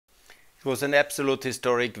It was an absolute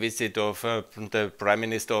historic visit of the Prime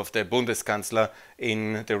Minister of the Bundeskanzler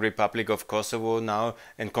in the Republic of Kosovo now,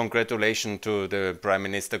 and congratulations to the Prime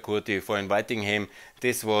Minister Kurti for inviting him.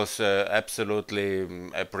 This was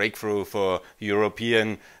absolutely a breakthrough for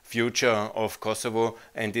European future of Kosovo,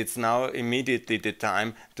 and it's now immediately the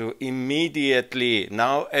time to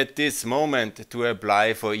now at this moment to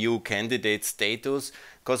apply for EU candidate status.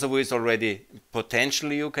 Kosovo is already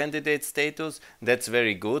potential EU candidate status. That's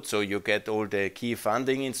very good. So you get all the key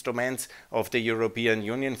funding instruments of the European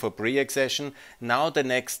Union for pre-accession. Now the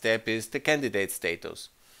next step is the candidate status.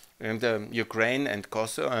 And Ukraine and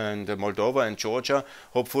Kosovo and Moldova and Georgia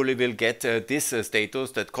hopefully will get this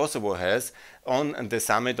status that Kosovo has on the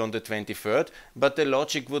summit on the 23rd. But the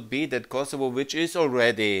logic would be that Kosovo, which is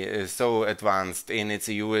already so advanced in its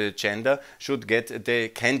EU agenda, should get the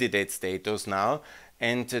candidate status now,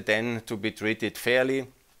 and then to be treated fairly,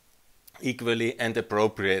 equally and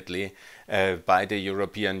appropriately by the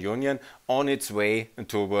European Union on its way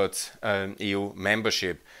towards EU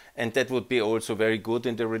membership. And that would be also very good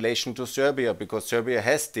in the relation to Serbia, because Serbia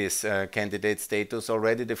has this candidate status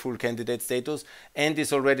already, the full candidate status, and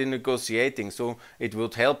is already negotiating. So it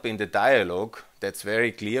would help in the dialogue. That's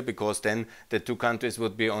very clear, because then the two countries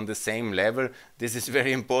would be on the same level. This is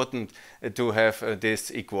very important to have this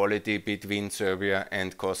equality between Serbia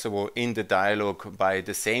and Kosovo in the dialogue by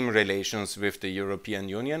the same relations with the European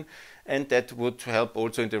Union. And that would help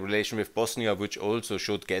also in the relation with Bosnia, which also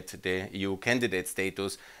should get the EU candidate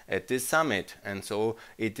status at this summit. And so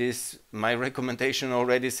it is my recommendation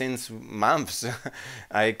already since months.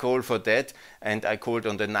 I call for that, and I called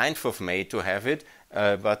on the 9th of May to have it.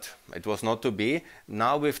 But it was not to be.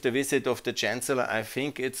 Now with the visit of the Chancellor, I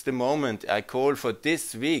think it's the moment. I call for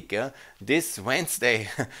this week, this Wednesday,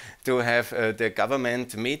 to have the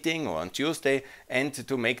government meeting, or on Tuesday, and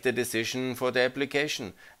to make the decision for the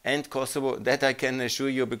application. And Kosovo, that I can assure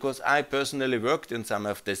you, because I personally worked in some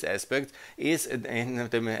of this aspect, is in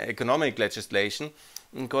the economic legislation.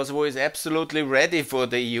 Kosovo is absolutely ready for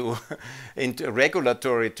the EU in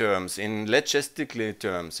regulatory terms, in logistical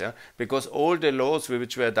terms, because all the laws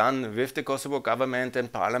which were done with the Kosovo government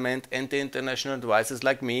and parliament and the international advisors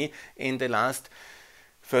like me in the last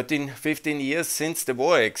 13-15 years since the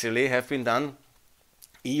war actually have been done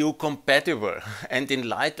EU compatible and in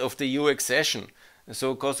light of the EU accession.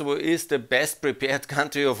 So Kosovo is the best prepared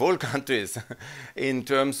country of all countries in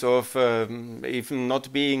terms of even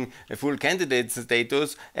not being a full candidate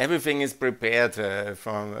status. Everything is prepared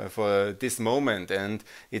for this moment, and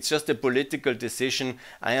it's just a political decision.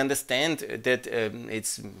 I understand that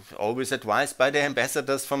it's always advised by the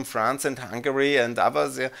ambassadors from France and Hungary and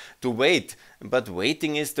others to wait, but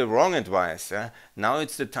waiting is the wrong advice. Now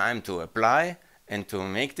it's the time to apply and to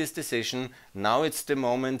make this decision. Now it's the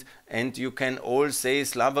moment, and you can all say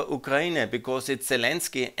Slava Ukraine, because it's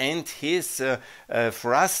Zelensky and his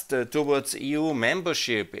thrust towards EU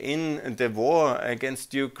membership in the war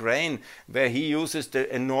against Ukraine, where he uses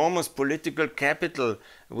the enormous political capital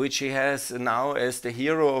which he has now as the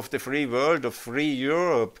hero of the free world, of free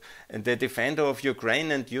Europe, and the defender of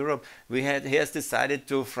Ukraine and Europe. He has decided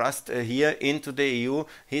to thrust here into the EU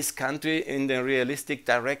his country in the realistic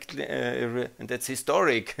directly, that's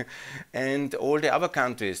historic. And all the other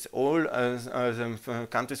countries, all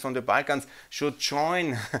countries from the Balkans should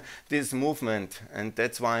join this movement. And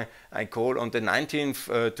that's why I call on the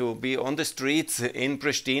 19th to be on the streets in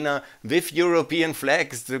Pristina with European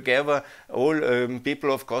flags together, all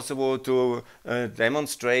people of Kosovo to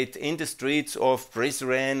demonstrate in the streets of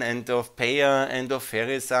Prizren and of Peja and of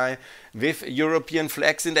Ferisaj with European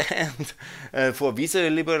flags in the hand for visa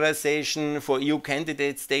liberalization, for EU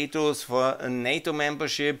candidate status, for NATO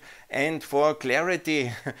membership, and for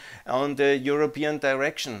clarity on the European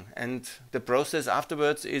direction. And the process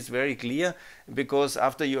afterwards is very clear, because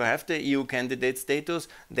after you have the EU candidate status,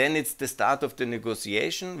 then it's the start of the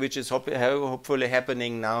negotiation, which is hopefully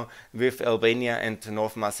happening now with Albania and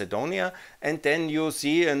North Macedonia. And then you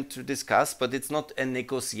see and discuss, but it's not a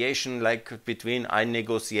negotiation like between I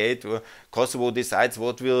negotiate or Kosovo decides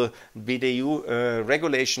what will be the EU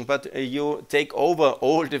regulation, but you take over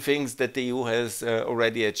all the things that the EU has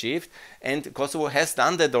already achieved. And Kosovo has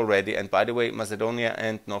done that already, and by the way, Macedonia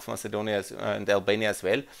and North Macedonia and Albania as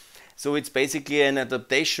well. So it's basically an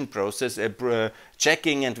adaptation process, a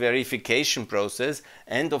checking and verification process,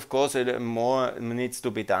 and of course more needs to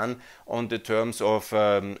be done on the terms of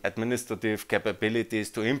administrative capabilities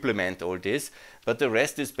to implement all this. But the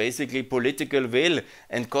rest is basically political will,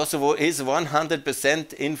 and Kosovo is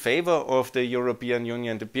 100% in favor of the European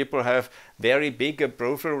Union. The people have very big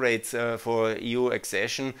approval rates for EU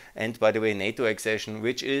accession and, by the way, NATO accession,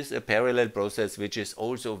 which is a parallel process, which is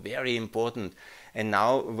also very important. And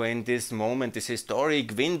now when this moment, this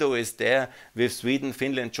historic window is there with Sweden,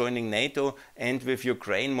 Finland joining NATO and with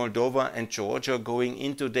Ukraine, Moldova and Georgia going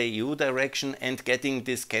into the EU direction and getting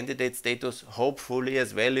this candidate status, hopefully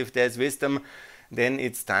as well if there's wisdom, then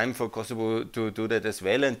it's time for Kosovo to do that as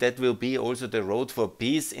well, and that will be also the road for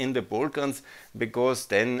peace in the Balkans, because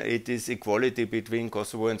then it is equality between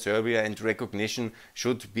Kosovo and Serbia, and recognition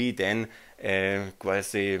should be then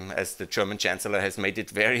quasi, as the German Chancellor has made it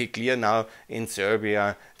very clear now, in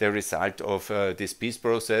Serbia, the result of this peace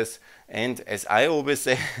process. And as I always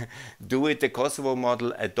say, do it the Kosovo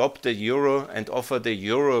model, adopt the euro and offer the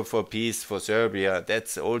euro for peace for Serbia.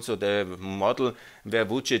 That's also the model where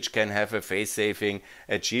Vucic can have a face-saving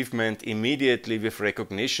achievement immediately with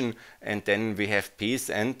recognition, and then we have peace,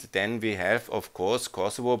 and then we have, of course,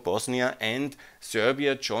 Kosovo, Bosnia and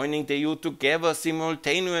Serbia joining the EU together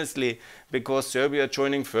simultaneously, because Serbia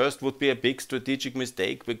joining first would be a big strategic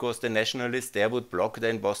mistake, because the nationalists there would block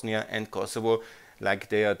then Bosnia and Kosovo like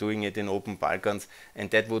they are doing it in open Balkans,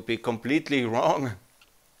 and that would be completely wrong.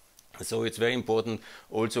 So it's very important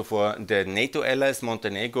also for the NATO allies,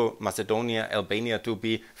 Montenegro, Macedonia, Albania, to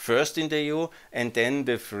be first in the EU, and then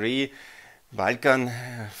the three Balkan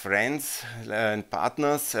friends and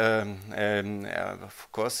partners,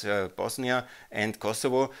 of course Bosnia and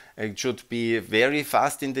Kosovo should be very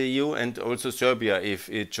fast in the EU, and also Serbia, if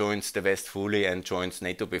it joins the West fully and joins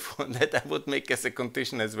NATO before that, I would make as a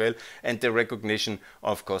condition as well, and the recognition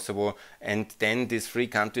of Kosovo, and then these three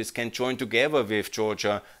countries can join together with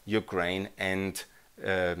Georgia, Ukraine and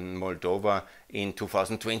Moldova in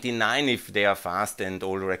 2029 if they are fast and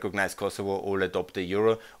all recognize Kosovo, all adopt the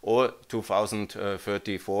euro, or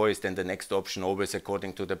 2034 is then the next option, always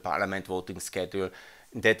according to the parliament voting schedule.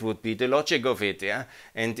 That would be the logic of it, yeah.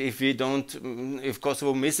 And if we don't, if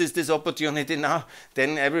Kosovo misses this opportunity now,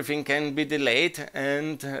 then everything can be delayed,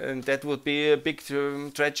 and that would be a big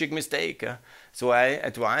tragic mistake. Yeah? So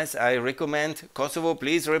I recommend Kosovo,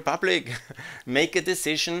 please, Republic, make a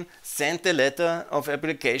decision, send a letter of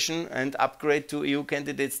application and upgrade to EU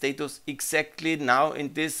candidate status exactly now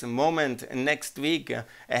in this moment, next week,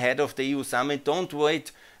 ahead of the EU summit. Don't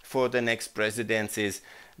wait for the next presidencies.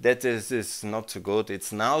 That is not so good.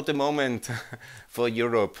 It's now the moment for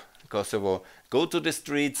Europe, Kosovo. Go to the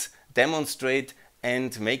streets, demonstrate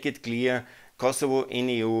and make it clear. Kosovo in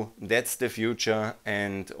EU, that's the future,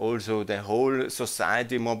 and also the whole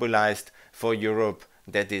society mobilized for Europe.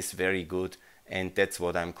 That is very good, and that's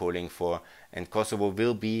what I'm calling for. And Kosovo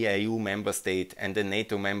will be a EU member state and a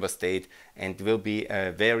NATO member state, and will be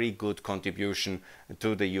a very good contribution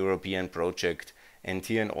to the European project. And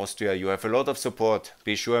here in Austria you have a lot of support,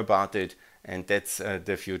 be sure about it, and that's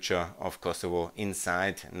the future of Kosovo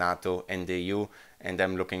inside NATO and the EU, and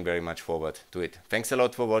I'm looking very much forward to it. Thanks a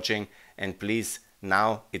lot for watching, and please,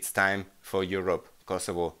 now it's time for Europe,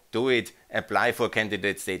 Kosovo. Do it, apply for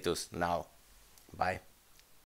candidate status now. Bye.